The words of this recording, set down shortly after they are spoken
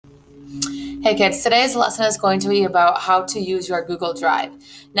Hey kids, today's lesson is going to be about how to use your Google Drive.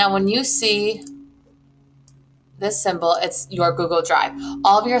 Now, when you see this symbol, it's your Google Drive.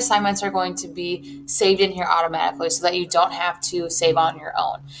 All of your assignments are going to be saved in here automatically so that you don't have to save on your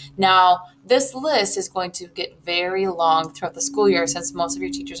own. Now, this list is going to get very long throughout the school year since most of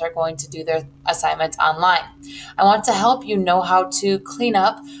your teachers are going to do their assignments online. I want to help you know how to clean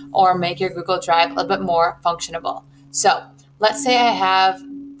up or make your Google Drive a little bit more functionable. So, let's say I have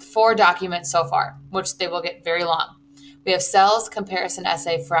 4 documents so far, which they will get very long. We have cells, comparison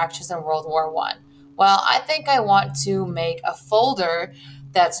essay, fractions, and World War I. Well, I think I want to make a folder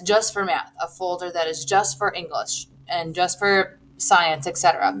that's just for math, a folder that is just for English and just for science,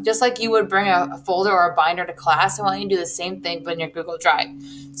 etc. Just like you would bring a folder or a binder to class, I want you to do the same thing but in your Google Drive.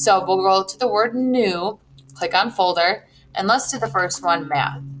 So we'll go to the word new, click on folder, and let's do the first one,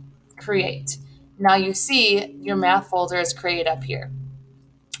 math. Create. Now you see your math folder is created up here.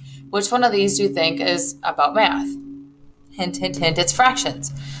 Which one of these do you think is about math? Hint, hint, hint, it's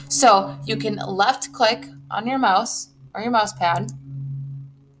fractions. So you can left click on your mouse or your mouse pad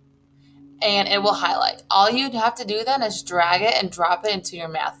and it will highlight. All you'd have to do then is drag it and drop it into your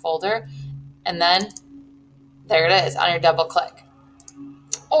math folder, and then there it is on your double click.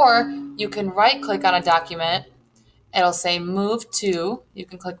 Or you can right click on a document, it'll say move to, you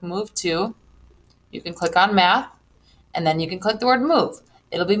can click move to, you can click on math, and then you can click the word move.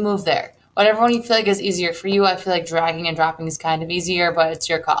 It'll be moved there. Whatever one you feel like is easier for you. I feel like dragging and dropping is kind of easier, but it's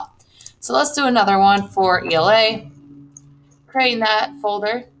your call. So let's do another one for ELA. Creating that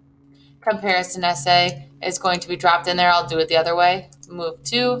folder. Comparison essay is going to be dropped in there. I'll do it the other way. Move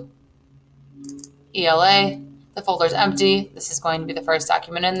to ELA. The folder is empty. This is going to be the first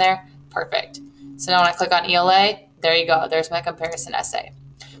document in there. Perfect. So now when I click on ELA, there you go. There's my comparison essay.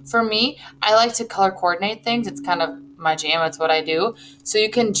 For me, I like to color coordinate things. It's kind of my jam. It's what I do. So you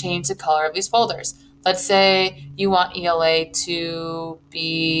can change the color of these folders. Let's say you want ELA to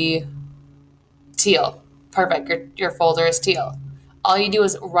be teal. Perfect. Your folder is teal. All you do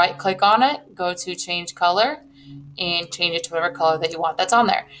is right click on it, go to change color, and change it to whatever color that you want that's on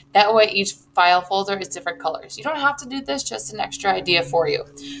there. That way each file folder is different colors. You don't have to do this, just an extra idea for you.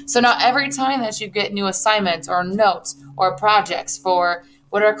 So now every time that you get new assignments or notes or projects for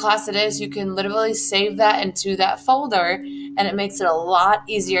whatever class it is, you can literally save that into that folder, and it makes it a lot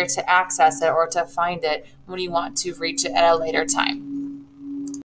easier to access it or to find it when you want to reach it at a later time.